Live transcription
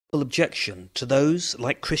objection to those,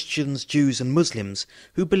 like Christians, Jews and Muslims,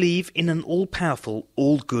 who believe in an all-powerful,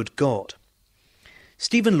 all-good God.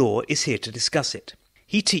 Stephen Law is here to discuss it.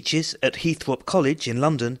 He teaches at Heathrow College in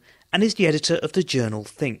London and is the editor of the journal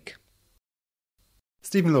Think.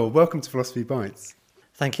 Stephen Law, welcome to Philosophy Bites.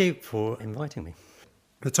 Thank you for inviting me.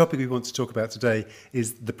 The topic we want to talk about today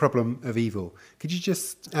is the problem of evil. Could you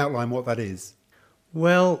just outline what that is?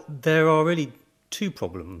 Well, there are really two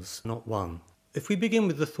problems, not one. If we begin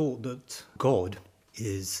with the thought that God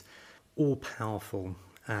is all-powerful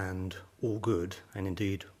and all-good, and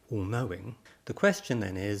indeed all-knowing, the question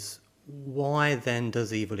then is, why then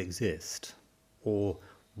does evil exist? Or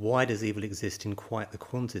why does evil exist in quite the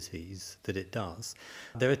quantities that it does?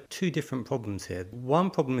 There are two different problems here. One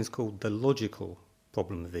problem is called the logical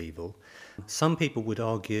problem of evil. Some people would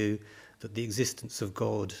argue that the existence of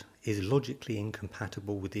God is logically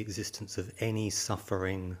incompatible with the existence of any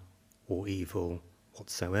suffering or evil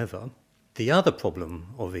whatsoever. The other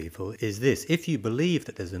problem of evil is this: if you believe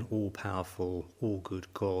that there's an all-powerful,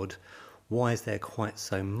 all-good God, why is there quite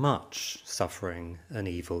so much suffering and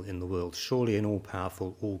evil in the world? Surely an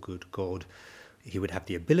all-powerful, all-good God, he would have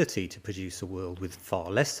the ability to produce a world with far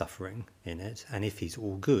less suffering in it, and if he's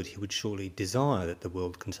all good, he would surely desire that the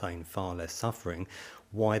world contain far less suffering.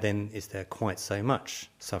 Why then is there quite so much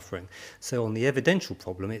suffering? So on the evidential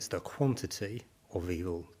problem, it's the quantity of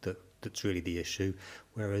evil that's really the issue,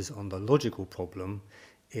 whereas on the logical problem,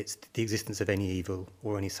 it's the existence of any evil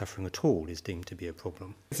or any suffering at all is deemed to be a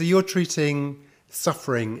problem. So you're treating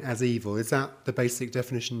suffering as evil. Is that the basic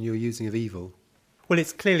definition you're using of evil? Well,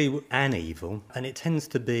 it's clearly an evil, and it tends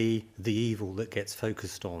to be the evil that gets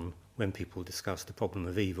focused on when people discuss the problem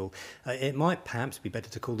of evil. It might perhaps be better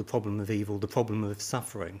to call the problem of evil the problem of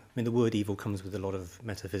suffering. I mean, the word evil comes with a lot of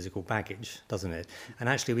metaphysical baggage, doesn't it? And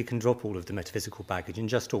actually we can drop all of the metaphysical baggage and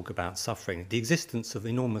just talk about suffering. The existence of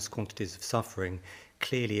enormous quantities of suffering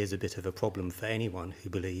clearly is a bit of a problem for anyone who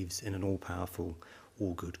believes in an all-powerful,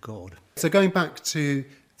 all-good God. So going back to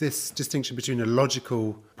this distinction between a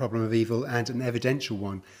logical problem of evil and an evidential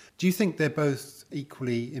one, do you think they're both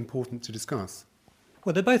equally important to discuss?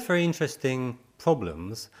 Well, they're both very interesting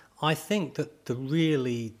problems. I think that the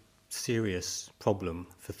really serious problem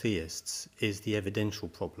for theists is the evidential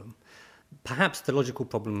problem. Perhaps the logical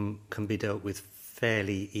problem can be dealt with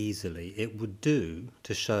fairly easily. It would do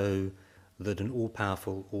to show that an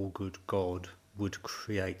all-powerful, all-good God would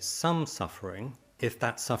create some suffering if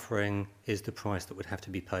that suffering is the price that would have to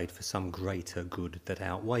be paid for some greater good that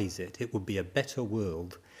outweighs it. It would be a better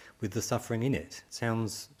world with the suffering in it. It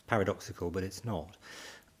sounds paradoxical, but it's not.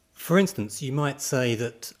 For instance, you might say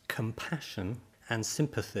that compassion and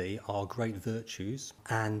sympathy are great virtues,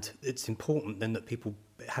 and it's important then that people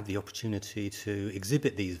have the opportunity to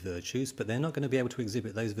exhibit these virtues, but they're not going to be able to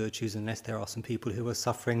exhibit those virtues unless there are some people who are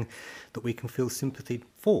suffering that we can feel sympathy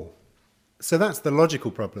for. So that's the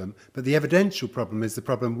logical problem, but the evidential problem is the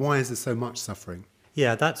problem, why is there so much suffering?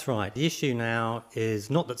 Yeah, that's right. The issue now is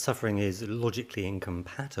not that suffering is logically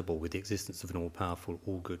incompatible with the existence of an all-powerful,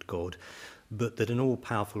 all-good God, but that an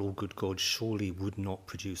all-powerful, all-good God surely would not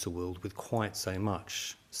produce a world with quite so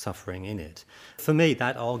much suffering in it. For me,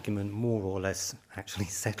 that argument more or less actually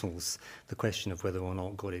settles the question of whether or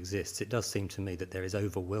not God exists. It does seem to me that there is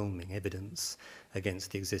overwhelming evidence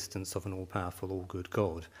against the existence of an all-powerful, all-good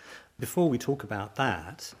God. Before we talk about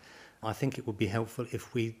that, I think it would be helpful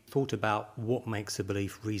if we thought about what makes a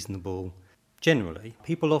belief reasonable generally.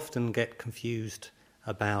 People often get confused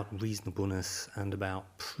about reasonableness and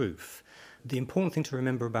about proof. The important thing to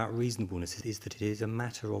remember about reasonableness is that it is a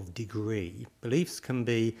matter of degree. Beliefs can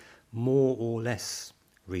be more or less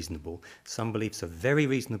reasonable. Some beliefs are very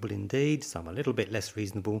reasonable indeed, some a little bit less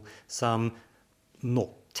reasonable, some not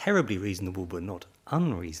terribly reasonable but not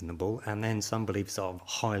unreasonable, and then some beliefs are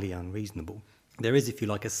highly unreasonable. There is, if you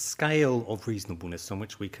like, a scale of reasonableness on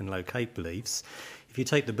which we can locate beliefs. If you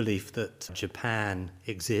take the belief that Japan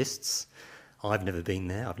exists, I've never been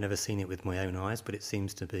there, I've never seen it with my own eyes, but it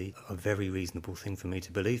seems to be a very reasonable thing for me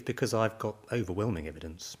to believe because I've got overwhelming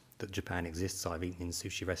evidence that Japan exists. I've eaten in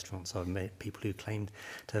sushi restaurants, I've met people who claimed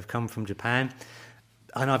to have come from Japan,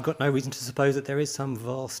 and I've got no reason to suppose that there is some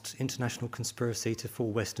vast international conspiracy to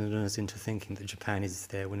fool Westerners into thinking that Japan is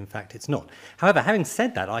there when in fact it's not. However, having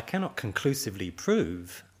said that, I cannot conclusively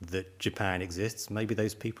prove that Japan exists. Maybe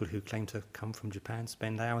those people who claim to come from Japan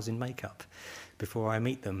spend hours in makeup before I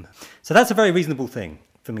meet them. So that's a very reasonable thing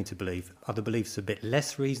for me to believe. Other beliefs are a bit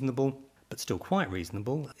less reasonable, but still quite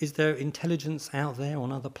reasonable. Is there intelligence out there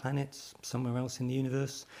on other planets, somewhere else in the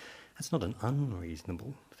universe? That's not an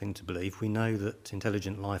unreasonable thing to believe. We know that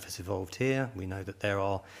intelligent life has evolved here. We know that there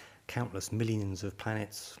are countless millions of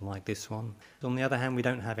planets like this one. On the other hand, we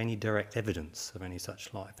don't have any direct evidence of any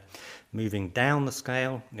such life. Moving down the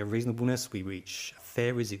scale of reasonableness, we reach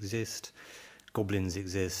fairies exist, goblins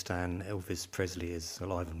exist, and Elvis Presley is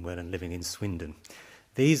alive and well and living in Swindon.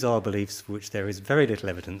 These are beliefs for which there is very little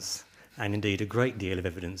evidence, and indeed a great deal of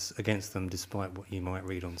evidence against them, despite what you might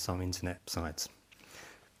read on some internet sites.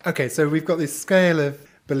 Okay, so we've got this scale of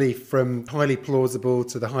belief from highly plausible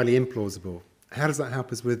to the highly implausible. How does that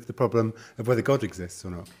help us with the problem of whether God exists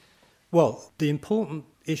or not? Well, the important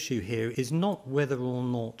issue here is not whether or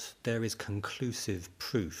not there is conclusive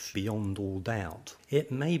proof beyond all doubt. It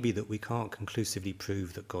may be that we can't conclusively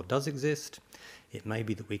prove that God does exist. It may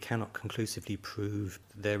be that we cannot conclusively prove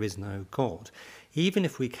that there is no God. Even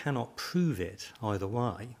if we cannot prove it either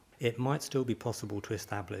way, it might still be possible to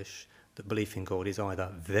establish that belief in God is either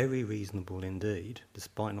very reasonable indeed,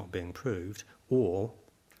 despite not being proved, or,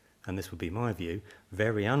 and this would be my view,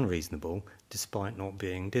 very unreasonable, despite not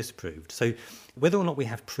being disproved. So whether or not we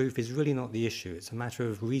have proof is really not the issue. It's a matter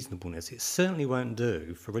of reasonableness. It certainly won't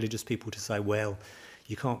do for religious people to say, well,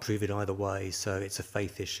 you can't prove it either way, so it's a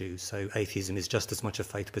faith issue, so atheism is just as much a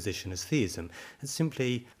faith position as theism. It's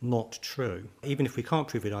simply not true. Even if we can't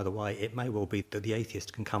prove it either way, it may well be that the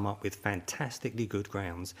atheist can come up with fantastically good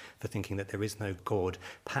grounds for thinking that there is no God,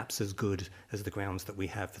 perhaps as good as the grounds that we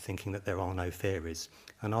have for thinking that there are no fairies.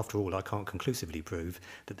 And after all, I can't conclusively prove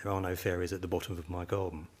that there are no fairies at the bottom of my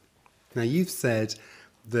garden. Now, you've said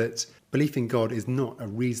that belief in God is not a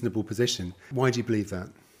reasonable position. Why do you believe that?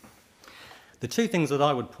 The two things that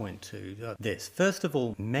I would point to are this. First of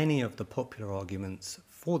all, many of the popular arguments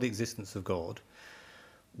for the existence of God,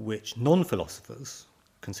 which non-philosophers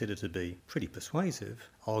consider to be pretty persuasive,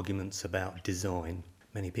 arguments about design.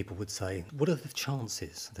 Many people would say, what are the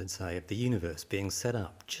chances, they'd say, of the universe being set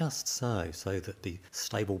up just so that the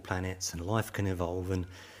stable planets and life can evolve, and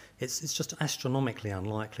it's just astronomically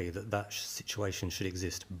unlikely that that situation should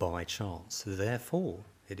exist by chance. Therefore,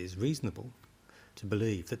 it is reasonable to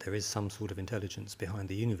believe that there is some sort of intelligence behind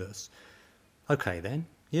the universe. Okay then,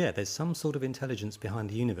 yeah, there's some sort of intelligence behind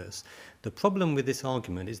the universe. The problem with this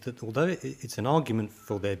argument is that although it's an argument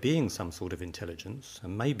for there being some sort of intelligence,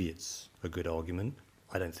 and maybe it's a good argument,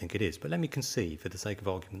 I don't think it is, but let me concede for the sake of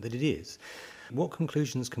argument that it is. What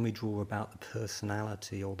conclusions can we draw about the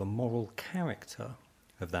personality or the moral character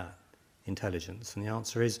of that intelligence? And the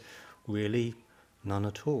answer is really none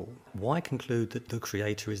at all. Why conclude that the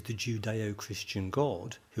Creator is the Judeo-Christian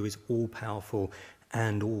God, who is all-powerful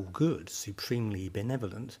and all-good, supremely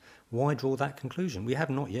benevolent? Why draw that conclusion? We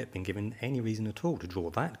have not yet been given any reason at all to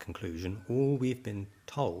draw that conclusion. All we've been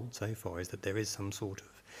told so far is that there is some sort of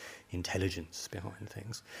intelligence behind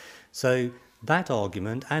things. So that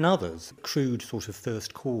argument and others, crude sort of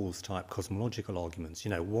first cause type cosmological arguments,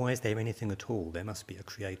 why is there anything at all? There must be a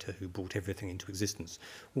creator who brought everything into existence.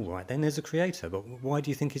 All right, then there's a creator, but why do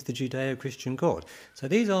you think he's the Judeo-Christian God? So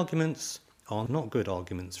these arguments are not good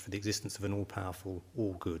arguments for the existence of an all-powerful,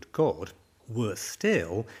 all-good God. Worse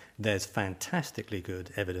still, there's fantastically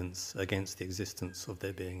good evidence against the existence of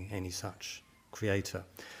there being any such creator.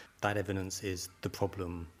 That evidence is the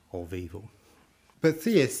problem of evil. But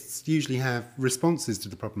theists usually have responses to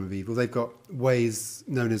the problem of evil. They've got ways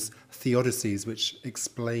known as theodicies which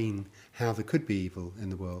explain how there could be evil in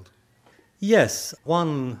the world. Yes,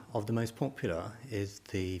 one of the most popular is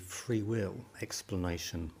the free will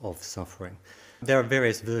explanation of suffering. There are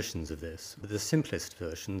various versions of this. The simplest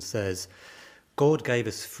version says, God gave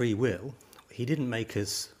us free will. He didn't make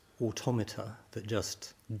us automata that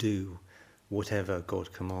just do whatever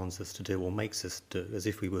God commands us to do or makes us do, as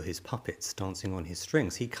if we were his puppets dancing on his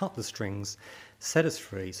strings. He cut the strings, set us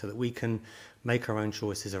free so that we can make our own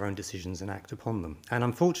choices, our own decisions and act upon them. And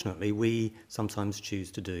unfortunately, we sometimes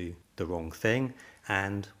choose to do the wrong thing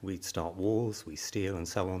and we start wars, we steal and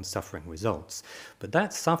so on, suffering results. But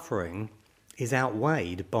that suffering is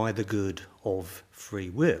outweighed by the good of free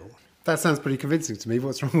will. That sounds pretty convincing to me.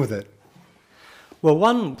 What's wrong with it? Well,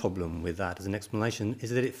 one problem with that as an explanation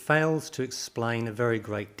is that it fails to explain a very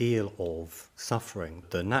great deal of suffering,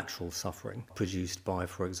 the natural suffering produced by,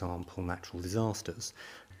 for example, natural disasters.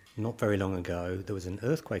 Not very long ago, there was an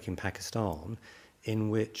earthquake in Pakistan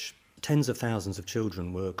in which tens of thousands of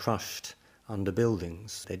children were crushed under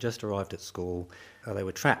buildings. They just arrived at school. They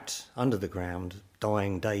were trapped under the ground,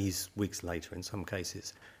 dying days, weeks later in some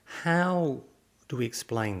cases. How do we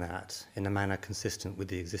explain that in a manner consistent with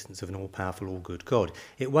the existence of an all-powerful, all-good God?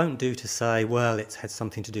 It won't do to say, well, it's had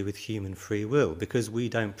something to do with human free will, because we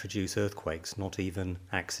don't produce earthquakes, not even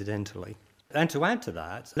accidentally. And to add to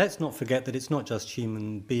that, let's not forget that it's not just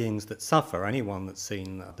human beings that suffer. Anyone that's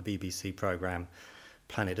seen the BBC programme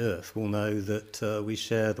planet Earth will know that we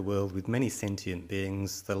share the world with many sentient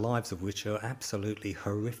beings, the lives of which are absolutely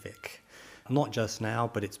horrific. Not just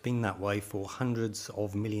now, but it's been that way for hundreds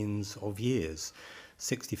of millions of years.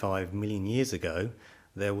 65 million years ago,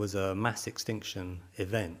 there was a mass extinction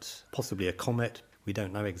event, possibly a comet. We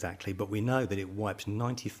don't know exactly, but we know that it wiped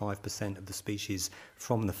 95% of the species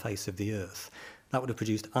from the face of the Earth. That would have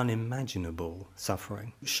produced unimaginable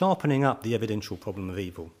suffering, sharpening up the evidential problem of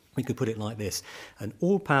evil. We could put it like this: an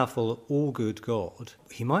all-powerful, all-good God,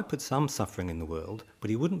 he might put some suffering in the world, but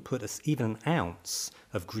he wouldn't put even an ounce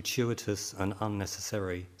of gratuitous and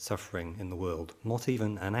unnecessary suffering in the world, not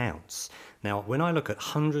even an ounce. Now, when I look at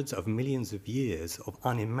hundreds of millions of years of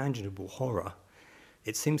unimaginable horror,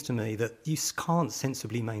 it seems to me that you can't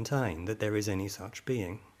sensibly maintain that there is any such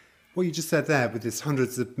being. What you just said there, with this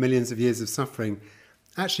hundreds of millions of years of suffering,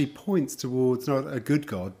 actually points towards not a good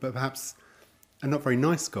God, but perhaps a not very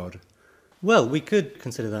nice God. Well, we could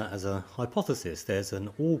consider that as a hypothesis. There's an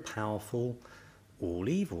all-powerful,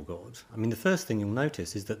 all-evil God. I mean, the first thing you'll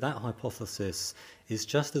notice is that hypothesis is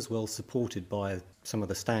just as well supported by some of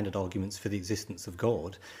the standard arguments for the existence of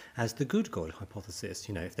God as the good God hypothesis.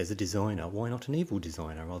 You know, if there's a designer, why not an evil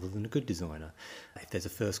designer rather than a good designer? If there's a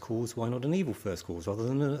first cause, why not an evil first cause rather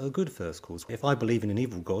than a good first cause? If I believe in an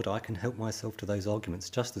evil God, I can help myself to those arguments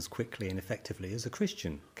just as quickly and effectively as a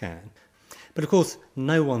Christian can. But of course,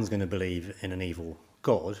 no one's going to believe in an evil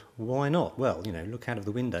God. Why not? Well, you know, look out of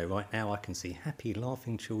the window right now, I can see happy,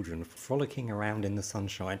 laughing children frolicking around in the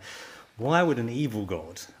sunshine. Why would an evil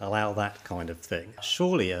God allow that kind of thing?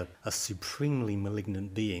 Surely a supremely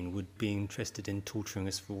malignant being would be interested in torturing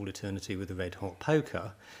us for all eternity with a red-hot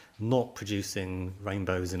poker, not producing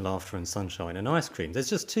rainbows and laughter and sunshine and ice cream. There's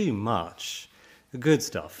just too much good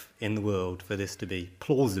stuff in the world for this to be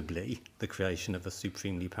plausibly the creation of a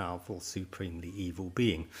supremely powerful, supremely evil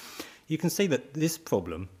being. You can see that this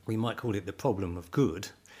problem, we might call it the problem of good,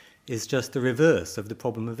 is just the reverse of the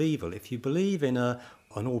problem of evil. If you believe in an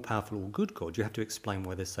all-powerful, all-good God, you have to explain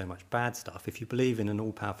why there's so much bad stuff. If you believe in an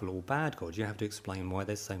all-powerful, all-bad God, you have to explain why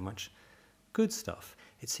there's so much good stuff.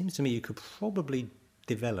 It seems to me you could probably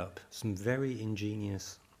develop some very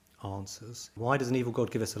ingenious answers. Why does an evil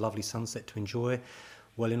God give us a lovely sunset to enjoy?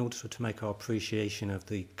 Well, in order to make our appreciation of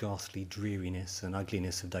the ghastly dreariness and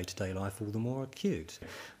ugliness of day-to-day life all the more acute.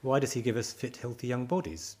 Why does he give us fit, healthy young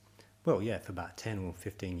bodies? Well, yeah, for about 10 or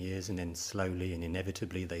 15 years, and then slowly and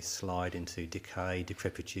inevitably they slide into decay,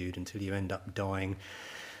 decrepitude, until you end up dying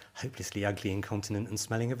hopelessly ugly, incontinent and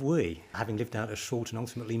smelling of wee, having lived out a short and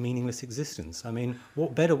ultimately meaningless existence. I mean,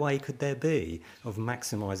 what better way could there be of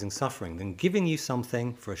maximising suffering than giving you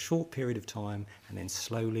something for a short period of time and then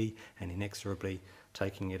slowly and inexorably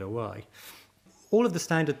taking it away? All of the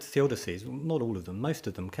standard theodicies, not all of them, most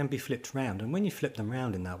of them, can be flipped round, and when you flip them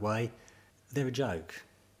round in that way, they're a joke.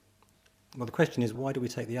 Well, the question is, why do we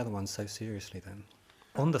take the other ones so seriously then?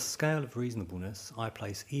 On the scale of reasonableness, I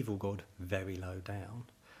place evil God very low down.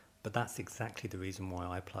 But that's exactly the reason why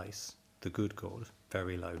I place the good God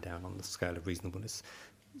very low down on the scale of reasonableness.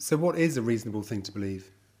 So what is a reasonable thing to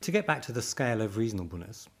believe? To get back to the scale of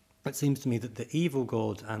reasonableness, it seems to me that the evil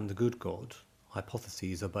God and the good God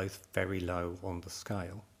hypotheses are both very low on the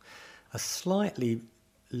scale. A slightly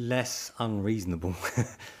less unreasonable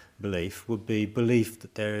belief would be belief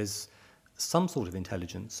that there is some sort of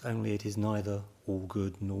intelligence, only it is neither all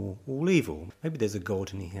good nor all evil. Maybe there's a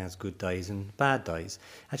God and he has good days and bad days.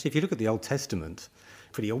 Actually, if you look at the Old Testament,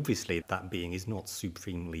 pretty obviously that being is not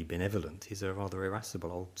supremely benevolent. He's a rather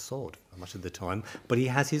irascible old sod much of the time, but he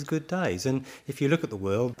has his good days. And if you look at the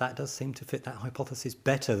world, that does seem to fit that hypothesis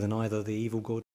better than either the evil God